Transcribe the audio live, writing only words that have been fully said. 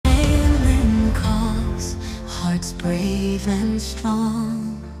brave and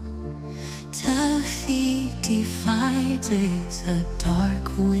strong. Te fights a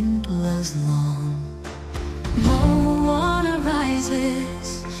dark wind blows long. Moana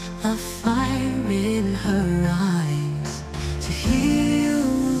rises, a fire in her eyes, to heal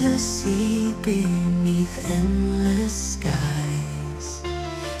the sea beneath endless skies.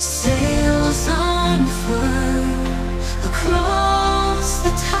 Sails unfurled across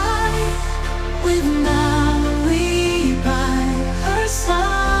the tide, with Maui by her side.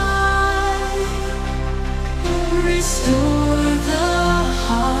 Restore the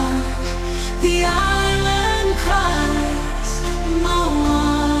heart, the island cries,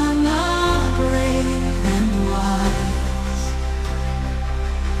 Moana, brave and wise.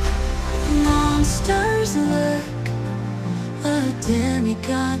 Monsters lurk, a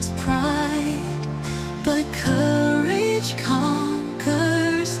demigod's pride, but courage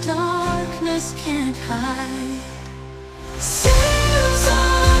conquers, darkness can't hide.